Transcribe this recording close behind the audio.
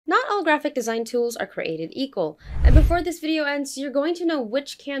all graphic design tools are created equal, and before this video ends, you're going to know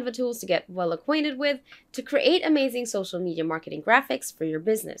which Canva tools to get well acquainted with to create amazing social media marketing graphics for your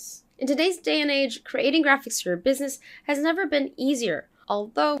business. In today's day and age, creating graphics for your business has never been easier,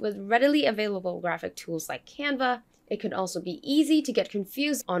 although with readily available graphic tools like Canva, it can also be easy to get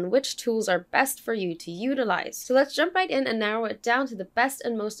confused on which tools are best for you to utilize. So let's jump right in and narrow it down to the best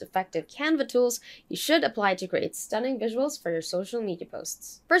and most effective Canva tools you should apply to create stunning visuals for your social media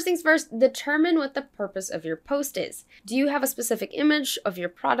posts. First things first, determine what the purpose of your post is. Do you have a specific image of your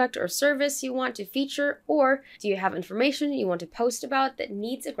product or service you want to feature, or do you have information you want to post about that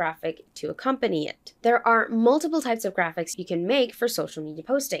needs a graphic to accompany it? There are multiple types of graphics you can make for social media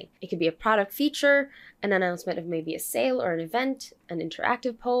posting. It could be a product feature, an announcement of maybe a sale or an event, an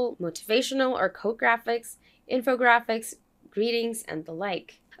interactive poll, motivational or quote graphics, infographics, greetings, and the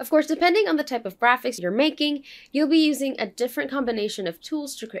like. Of course, depending on the type of graphics you're making, you'll be using a different combination of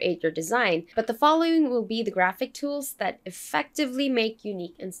tools to create your design, but the following will be the graphic tools that effectively make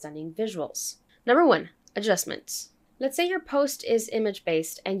unique and stunning visuals. Number 1, adjustments. Let's say your post is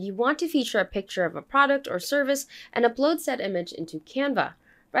image-based and you want to feature a picture of a product or service and upload said image into Canva.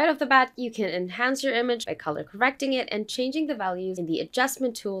 Right off the bat, you can enhance your image by color correcting it and changing the values in the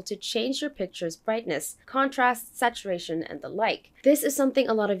adjustment tool to change your picture's brightness, contrast, saturation, and the like. This is something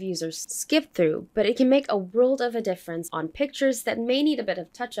a lot of users skip through, but it can make a world of a difference on pictures that may need a bit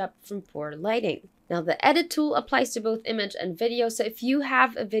of touch-up from poor lighting. Now, the edit tool applies to both image and video, so if you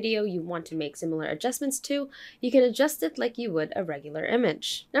have a video you want to make similar adjustments to, you can adjust it like you would a regular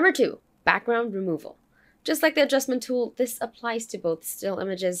image. Number 2, background removal. Just like the adjustment tool, this applies to both still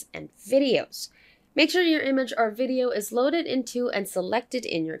images and videos. Make sure your image or video is loaded into and selected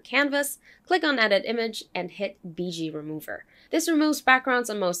in your canvas, click on Edit Image, and hit BG Remover. This removes backgrounds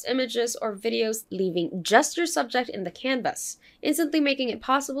on most images or videos, leaving just your subject in the canvas, instantly making it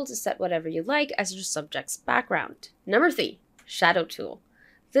possible to set whatever you like as your subject's background. Number 3, Shadow Tool.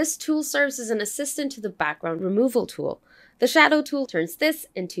 This tool serves as an assistant to the background removal tool. The Shadow Tool turns this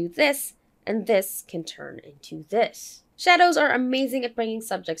into this, and this can turn into this. Shadows are amazing at bringing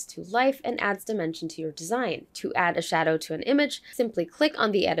subjects to life and adds dimension to your design. To add a shadow to an image, simply click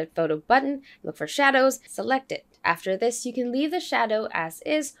on the Edit Photo button, look for shadows, select it. After this, you can leave the shadow as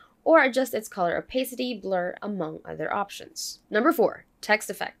is or adjust its color opacity, blur, among other options. Number 4, text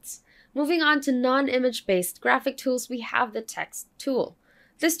effects. Moving on to non-image based graphic tools, we have the text tool.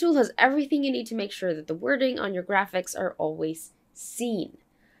 This tool has everything you need to make sure that the wording on your graphics are always seen.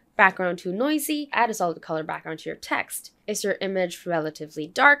 Background too noisy? Add a solid color background to your text. Is your image relatively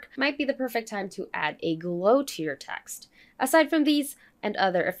dark? Might be the perfect time to add a glow to your text. Aside from these and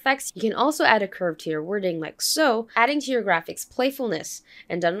other effects, you can also add a curve to your wording like so, adding to your graphics playfulness,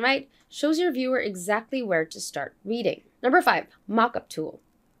 and done right, shows your viewer exactly where to start reading. Number 5, Mockup Tool.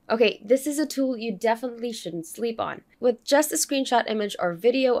 Okay, this is a tool you definitely shouldn't sleep on. With just a screenshot image or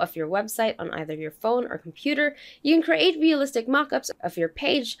video of your website on either your phone or computer, you can create realistic mockups of your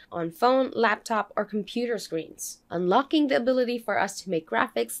page on phone, laptop, or computer screens, unlocking the ability for us to make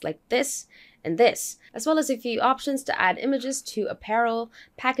graphics like this and this, as well as a few options to add images to apparel,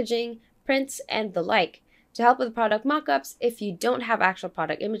 packaging, prints, and the like, to help with product mockups if you don't have actual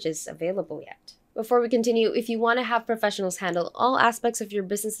product images available yet. Before we continue, if you want to have professionals handle all aspects of your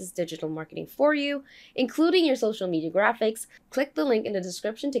business's digital marketing for you, including your social media graphics, click the link in the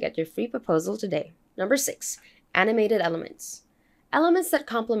description to get your free proposal today. Number 6, animated elements. Elements that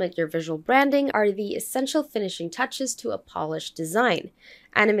complement your visual branding are the essential finishing touches to a polished design.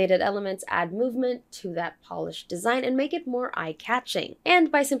 Animated elements add movement to that polished design and make it more eye-catching. And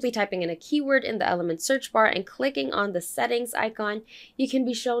by simply typing in a keyword in the element search bar and clicking on the settings icon, you can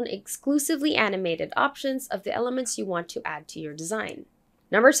be shown exclusively animated options of the elements you want to add to your design.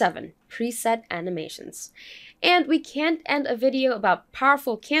 Number 7, preset animations. And we can't end a video about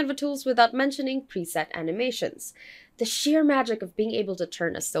powerful Canva tools without mentioning preset animations. The sheer magic of being able to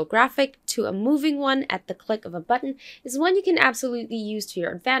turn a still graphic to a moving one at the click of a button is one you can absolutely use to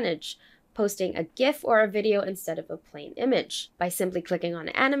your advantage, posting a GIF or a video instead of a plain image. By simply clicking on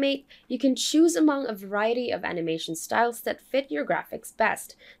Animate, you can choose among a variety of animation styles that fit your graphics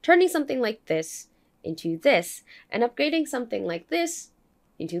best, turning something like this into this, and upgrading something like this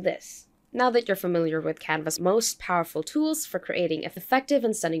into this. Now that you're familiar with Canva's most powerful tools for creating effective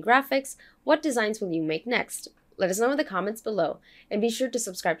and stunning graphics, what designs will you make next? Let us know in the comments below, and be sure to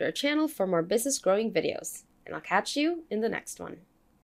subscribe to our channel for more business growing videos. And I'll catch you in the next one.